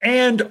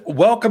And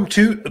welcome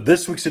to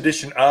this week's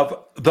edition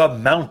of The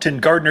Mountain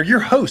Gardener. Your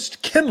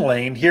host, Ken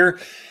Lane, here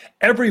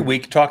every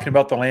week talking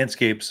about the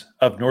landscapes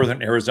of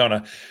northern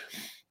Arizona.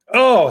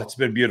 Oh, it's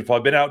been beautiful.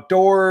 I've been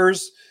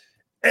outdoors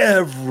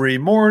every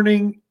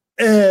morning,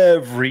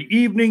 every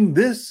evening.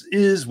 This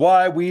is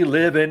why we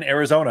live in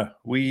Arizona.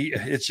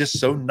 It's just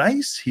so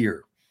nice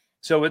here.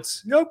 So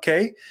it's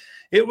okay.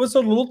 It was a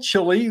little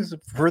chilly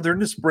further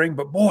into spring,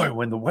 but boy,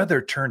 when the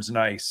weather turns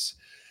nice,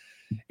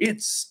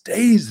 it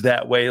stays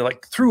that way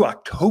like through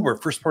October,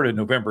 first part of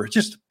November. It's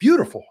just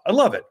beautiful. I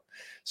love it.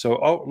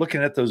 So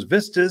looking at those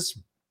vistas,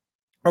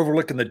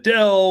 overlooking the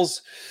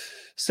dells,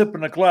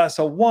 sipping a glass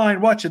of wine,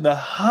 watching the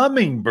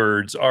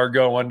hummingbirds are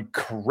going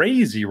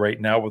crazy right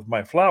now with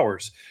my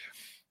flowers.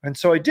 And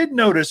so I did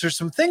notice there's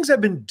some things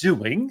I've been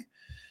doing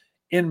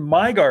in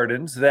my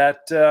gardens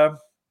that,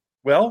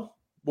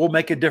 will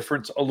make a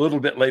difference a little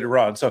bit later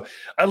on. So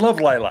I love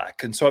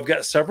lilac. And so I've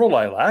got several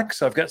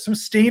lilacs. I've got some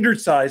standard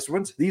sized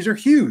ones. These are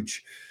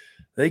huge.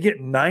 They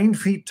get 9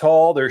 feet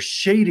tall. They're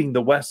shading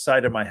the west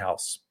side of my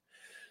house.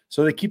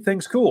 So they keep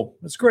things cool.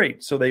 That's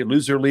great. So they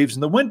lose their leaves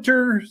in the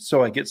winter.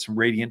 So I get some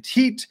radiant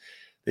heat.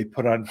 They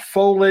put on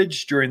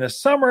foliage during the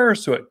summer.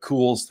 So it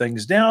cools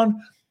things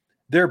down.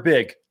 They're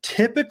big.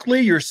 Typically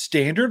your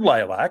standard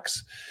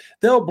lilacs,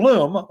 they'll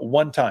bloom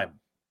one time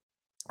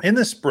in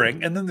the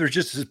spring, and then there's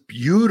just this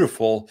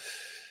beautiful,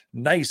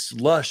 nice,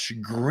 lush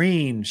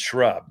green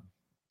shrub.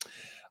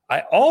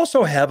 I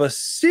also have a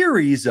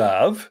series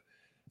of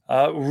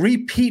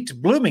repeat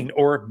blooming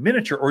or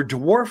miniature or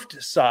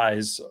dwarfed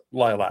size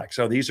lilacs.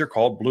 So these are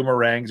called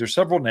bloomerangs. There's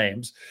several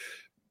names.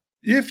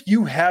 If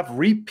you have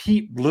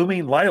repeat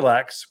blooming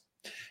lilacs,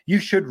 you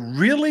should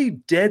really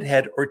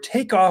deadhead or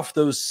take off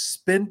those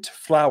spent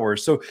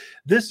flowers. So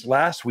this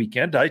last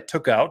weekend, I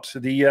took out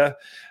the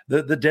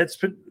dead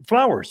spent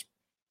flowers.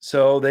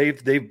 So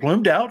they've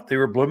bloomed out. They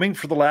were blooming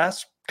for the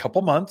last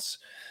couple months,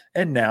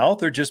 and now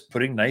they're just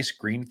putting nice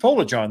green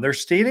foliage on. They're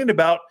standing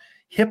about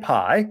hip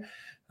high.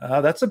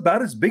 That's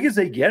about as big as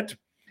they get.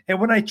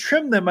 And when I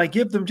trim them, I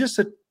give them just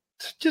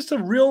a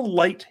real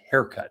light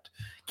haircut,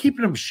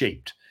 keeping them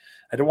shaped.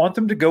 I don't want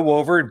them to go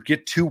over and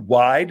get too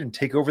wide and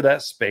take over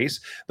that space.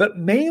 But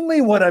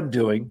mainly what I'm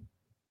doing,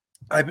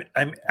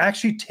 I'm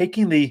actually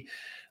taking the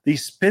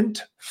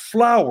spent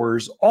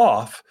flowers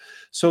off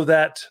so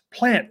that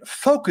plant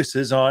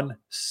focuses on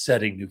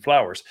setting new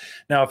flowers.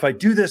 Now, if I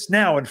do this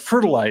now and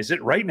fertilize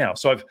it right now,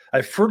 so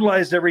I've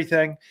fertilized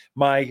everything,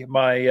 my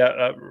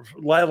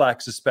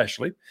lilacs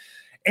especially,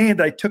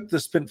 and I took the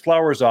spent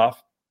flowers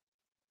off,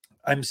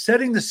 I'm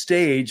setting the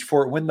stage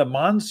for when the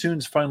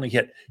monsoons finally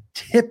hit,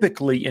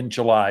 typically in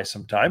July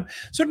sometime.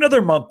 So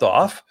another month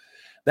off,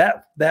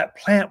 that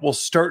plant will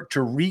start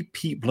to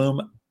repeat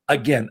bloom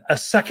again, a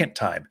second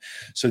time.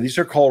 So these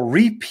are called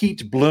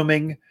repeat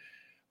blooming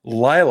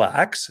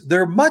lilacs.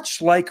 They're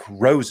much like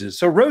roses.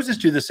 So roses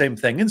do the same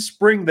thing. In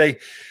spring, they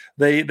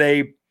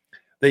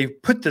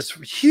put this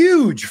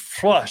huge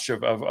flush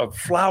of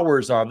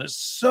flowers on that's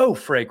so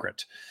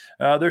fragrant.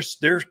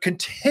 They're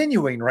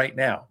continuing right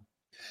now.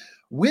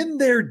 When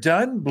they're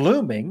done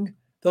blooming,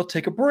 they'll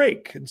take a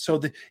break. And so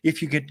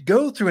if you could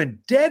go through and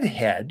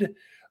deadhead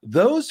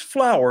those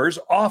flowers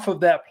off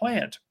of that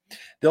plant,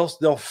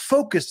 they'll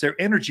focus their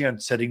energy on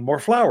setting more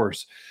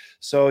flowers.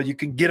 So you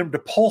can get them to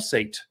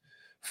pulsate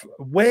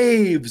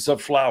waves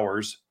of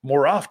flowers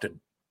more often.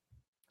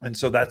 And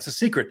so that's the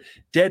secret,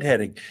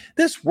 deadheading.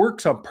 This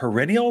works on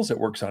perennials. It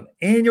works on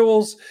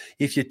annuals.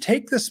 If you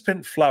take the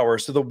spent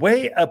flowers, so the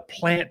way a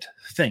plant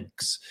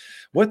thinks,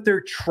 what they're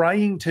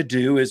trying to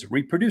do is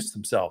reproduce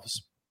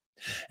themselves.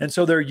 And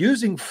so they're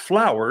using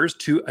flowers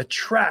to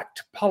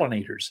attract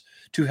pollinators,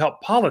 to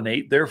help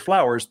pollinate their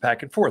flowers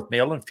back and forth,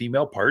 male and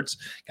female parts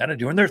kind of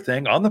doing their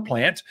thing on the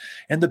plant.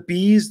 And the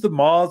bees, the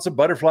moths, the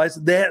butterflies,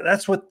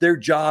 that's what their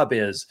job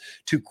is,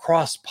 to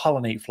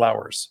cross-pollinate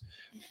flowers.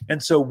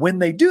 And so when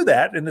they do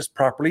that and it's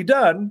properly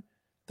done,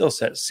 they'll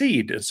set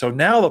seed. And so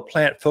now the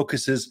plant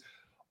focuses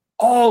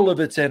all of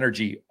its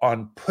energy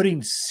on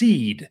putting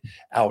seed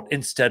out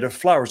instead of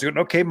flowers. They're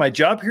going, okay, my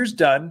job here's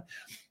done.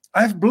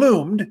 I've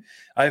bloomed.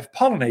 I've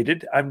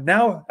pollinated.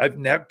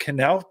 I can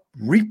now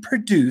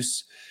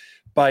reproduce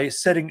by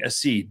setting a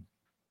seed.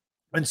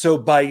 And so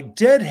by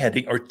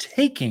deadheading or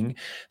taking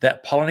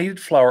that pollinated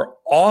flower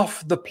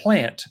off the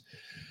plant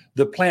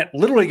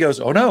literally goes,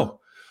 oh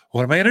no,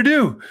 what am I going to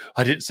do?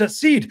 I didn't set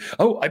seed.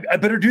 Oh, I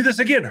better do this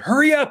again.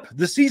 Hurry up.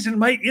 The season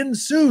might end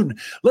soon.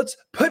 Let's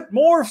put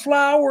more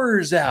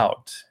flowers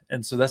out.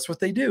 And so that's what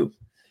they do.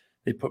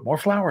 They put more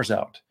flowers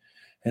out.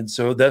 And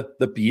so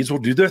the bees will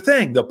do their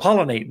thing. They'll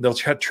pollinate. They'll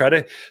try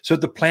to, so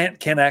the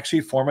plant can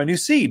actually form a new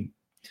seed.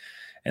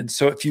 And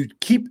so if you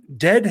keep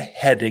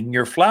deadheading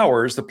your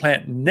flowers, the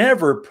plant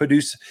never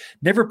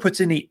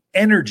puts any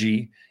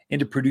energy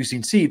into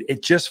producing seed.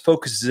 It just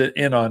focuses it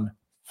in on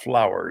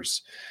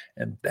flowers.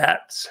 And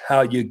that's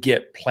how you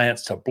get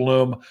plants to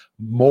bloom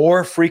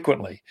more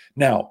frequently.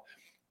 Now,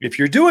 if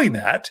you're doing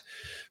that,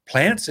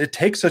 plants, it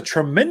takes a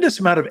tremendous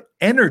amount of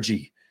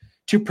energy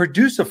to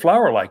produce a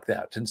flower like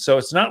that. And so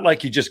it's not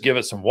like you just give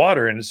it some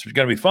water and it's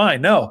going to be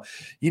fine. No,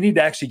 you need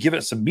to actually give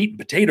it some meat and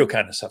potato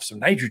kind of stuff, some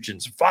nitrogen,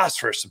 some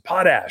phosphorus, some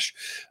potash.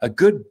 A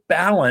good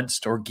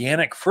balanced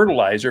organic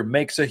fertilizer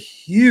makes a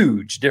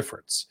huge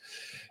difference.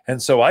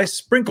 And so I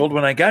sprinkled,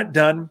 when I got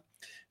done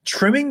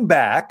trimming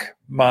back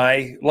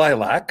my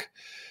lilac,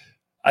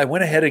 I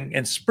went ahead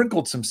and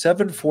sprinkled some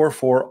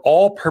 744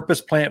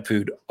 all-purpose plant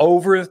food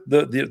over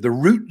the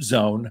root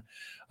zone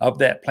of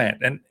that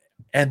plant.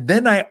 And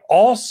then I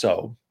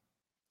also,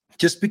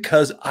 just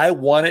because I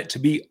want it to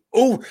be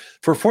over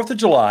for 4th of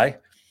July,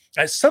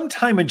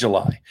 sometime in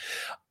July,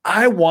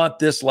 I want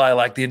this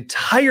lilac, the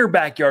entire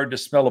backyard to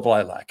smell of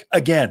lilac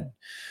again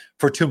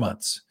for 2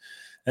 months.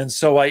 And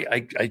so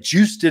I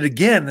juiced it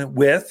again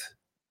with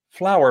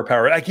flower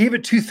power. I gave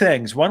it 2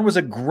 things. One was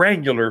a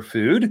granular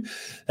food.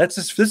 This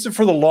is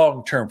for the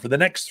long term. For the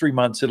next 3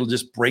 months, it'll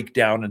just break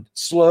down and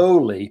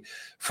slowly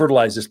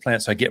fertilize this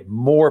plant. So I get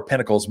more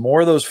peduncles,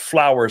 more of those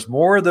flowers,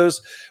 more of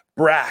those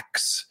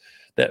bracts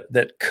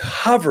that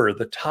cover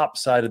the top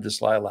side of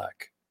this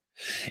lilac.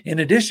 In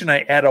addition,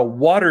 I add a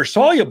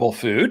water-soluble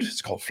food.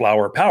 It's called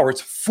Flower Power.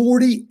 It's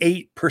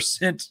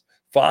 48%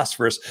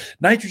 phosphorus,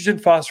 nitrogen,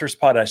 phosphorus,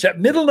 potash. That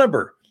middle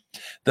number,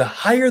 the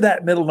higher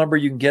that middle number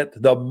you can get,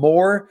 the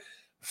more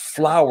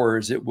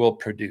flowers it will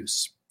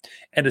produce.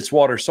 And it's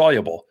water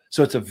soluble.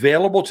 So it's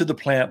available to the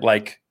plant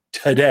like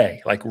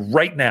today, like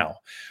right now.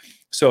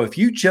 So if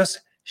you just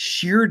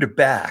sheared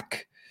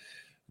back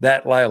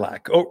that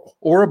lilac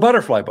or a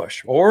butterfly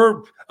bush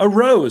or a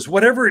rose,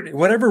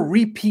 whatever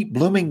repeat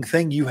blooming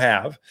thing you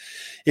have,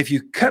 if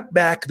you cut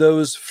back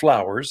those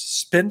flowers,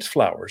 spent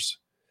flowers,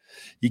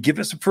 you give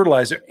it some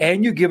fertilizer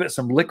and you give it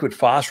some liquid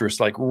phosphorus,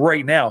 like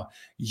right now,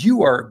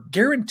 you are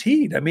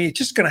guaranteed. I mean, it's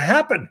just going to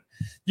happen.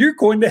 You're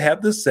going to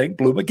have this thing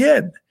bloom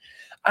again.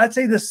 I'd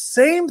say the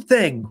same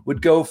thing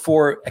would go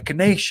for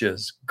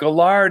echinacеas,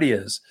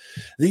 gaillardias,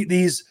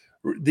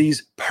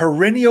 these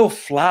perennial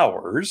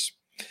flowers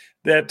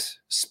that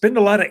spend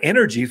a lot of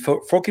energy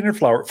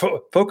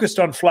focused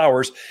on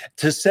flowers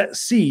to set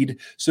seed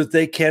so that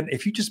they can,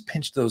 if you just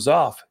pinch those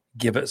off,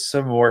 give it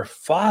some more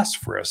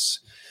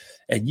phosphorus.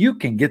 And you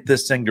can get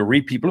this thing to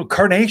repeat bloom.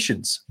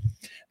 Carnations,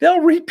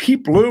 they'll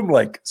repeat bloom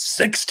like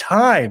 6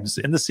 times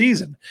in the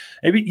season.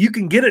 Maybe you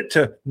can get it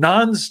to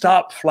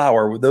nonstop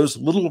flower with those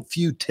little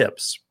few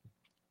tips.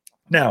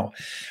 Now,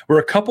 we're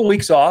a couple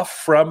weeks off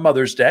from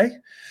Mother's Day.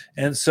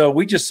 And so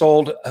we just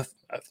sold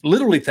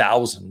literally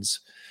thousands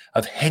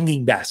of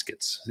hanging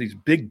baskets, these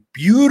big,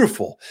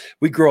 beautiful.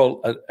 We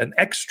grow an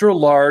extra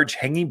large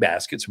hanging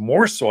baskets,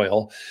 more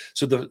soil,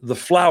 so the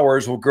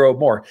flowers will grow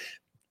more.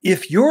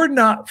 If you're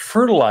not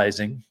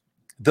fertilizing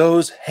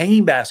those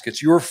hanging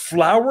baskets, you're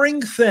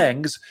flowering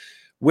things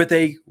with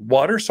a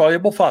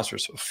water-soluble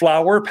phosphorus.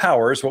 Flower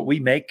Power is what we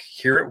make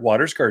here at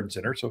Waters Garden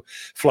Center. So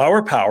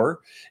Flower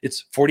Power,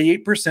 it's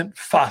 48%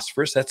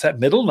 phosphorus. That's that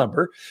middle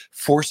number,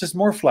 forces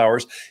more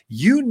flowers.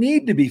 You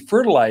need to be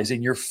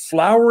fertilizing your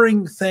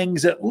flowering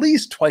things at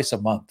least twice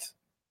a month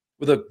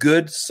with a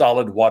good,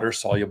 solid,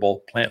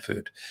 water-soluble plant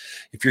food.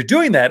 If you're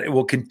doing that, it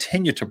will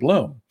continue to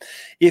bloom.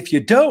 If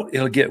you don't,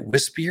 it'll get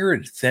wispier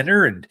and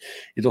thinner, and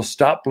it'll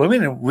stop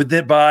blooming. And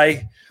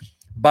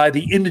by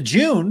the end of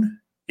June,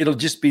 it'll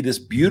just be this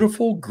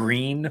beautiful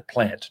green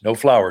plant, no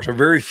flowers, or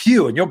very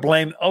few. And you'll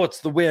blame, oh,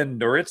 it's the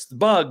wind, or it's the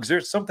bugs, or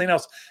it's something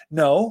else.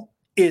 No,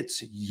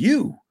 it's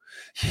you.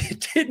 You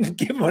didn't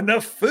give him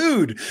enough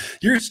food.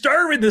 You're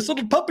starving this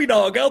little puppy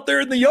dog out there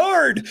in the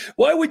yard.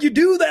 Why would you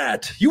do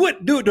that? You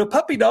wouldn't do it to a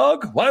puppy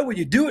dog. Why would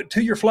you do it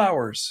to your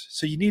flowers?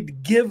 So you need to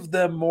give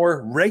them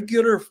more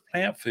regular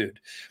plant food.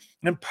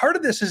 And part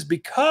of this is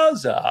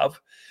because of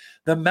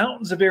the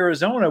mountains of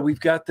Arizona. We've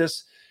got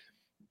this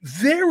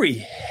very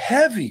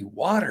heavy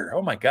water.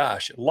 Oh my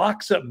gosh, it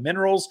locks up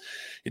minerals.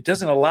 It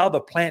doesn't allow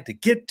the plant to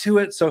get to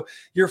it. So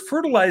you're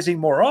fertilizing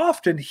more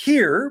often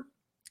here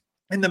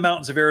in the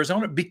mountains of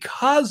Arizona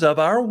because of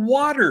our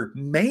water.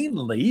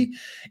 Mainly,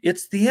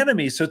 it's the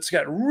enemy. So it's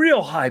got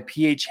real high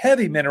pH,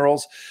 heavy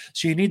minerals.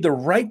 So you need the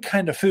right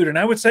kind of food. And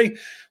I would say,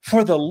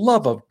 for the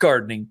love of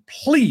gardening,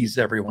 please,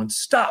 everyone,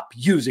 stop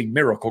using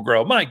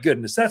Miracle-Gro. My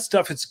goodness, that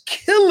stuff is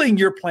killing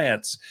your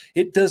plants.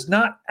 It does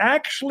not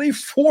actually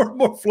form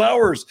more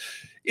flowers.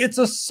 It's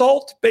a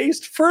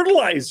salt-based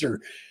fertilizer.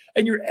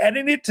 And you're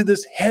adding it to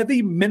this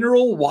heavy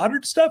mineral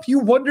watered stuff. You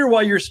wonder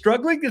why you're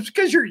struggling. It's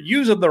because you're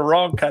using the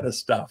wrong kind of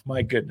stuff.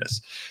 My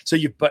goodness. So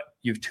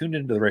you've tuned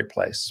into the right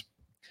place.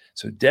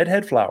 So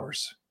deadhead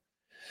flowers,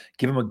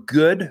 give them a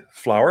good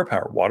Flower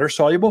Power,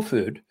 water-soluble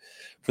food.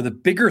 For the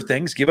bigger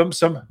things, give them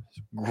some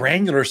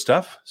granular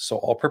stuff, so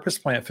all-purpose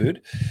plant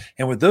food.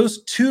 And with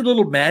those 2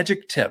 little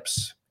magic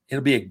tips,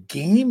 it'll be a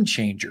game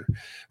changer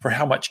for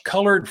how much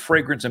color and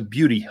fragrance and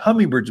beauty,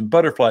 hummingbirds and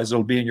butterflies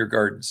will be in your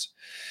gardens.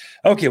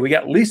 Okay, we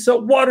got Lisa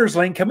Waters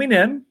Lane coming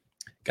in.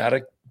 Got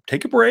to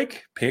take a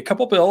break, pay a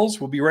couple bills.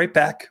 We'll be right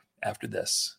back after this.